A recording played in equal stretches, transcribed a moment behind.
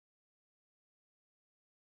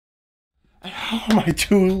How are my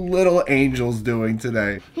two little angels doing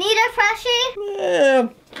today? Need a freshie? Yeah,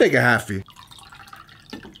 take a halfie.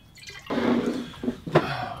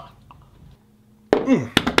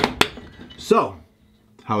 So,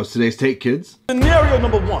 how was today's take, kids? Scenario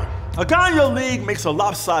number one. A guy in your league makes a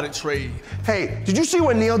lopsided trade. Hey, did you see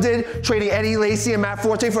what Neil did, trading Eddie Lacy and Matt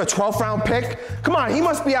Forte for a 12th round pick? Come on, he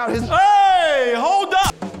must be out his— Hey, hold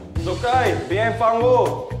up! It's okay, bien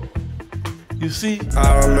fango. You see?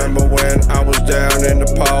 I remember when I was down in the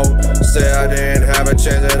pole. Said I didn't have a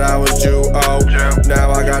chance, that I was too old.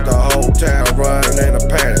 Now I got the whole town running in a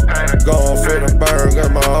panic. Going for the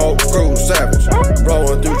burger, my whole crew savage.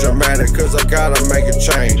 Rolling through dramatic, cause I gotta make a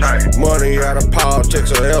change. Money out of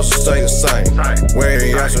politics or else to stay the same. Where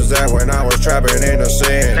the ass was at when I was trapping in the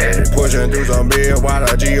sand. Pushing through some beer while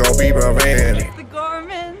the GOP prevented.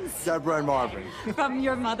 Deborah and Marvin. From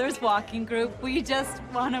your mother's walking group, we just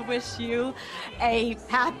want to wish you a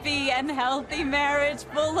happy and healthy marriage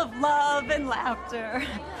full of love and laughter.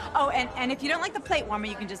 Oh, and if you don't like the plate warmer,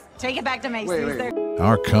 you can just take it back to Macy's.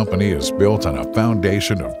 Our company is built on a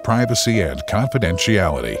foundation of privacy and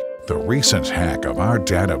confidentiality. The recent hack of our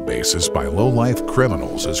databases by low-life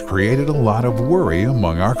criminals has created a lot of worry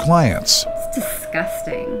among our clients. It's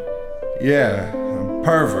disgusting. Yeah,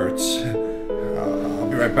 perverts. I'll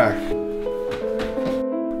be right back.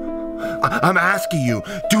 I'm asking you,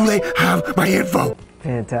 do they have my info?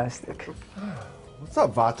 Fantastic. What's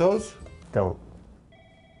up, Vatos? Don't.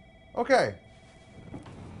 Okay. You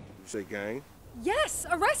say gang? Yes,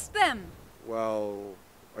 arrest them. Well,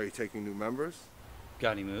 are you taking new members?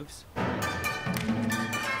 Got any moves? Oh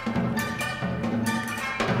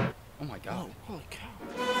my god. Oh, holy cow.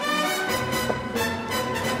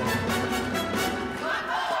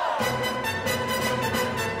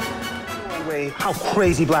 How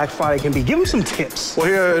crazy Black Friday can be. Give me some tips. Well,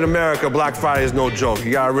 here in America, Black Friday is no joke.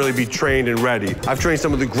 You gotta really be trained and ready. I've trained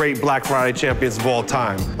some of the great Black Friday champions of all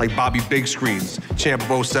time, like Bobby Big Screens, champ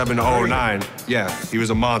of 07 to 09. Yeah, he was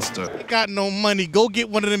a monster. I got no money. Go get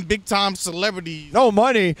one of them big time celebrities. No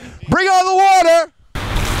money? Bring on the water!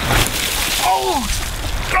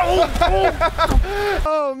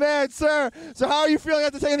 Oh man, sir. So how are you feeling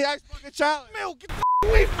after taking the Ice Bucket Challenge? Man, get the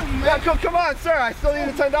away from me. Yeah, come on, sir. I still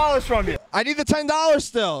need the $10 from you. I need the $10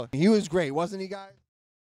 still. He was great, wasn't he, guys?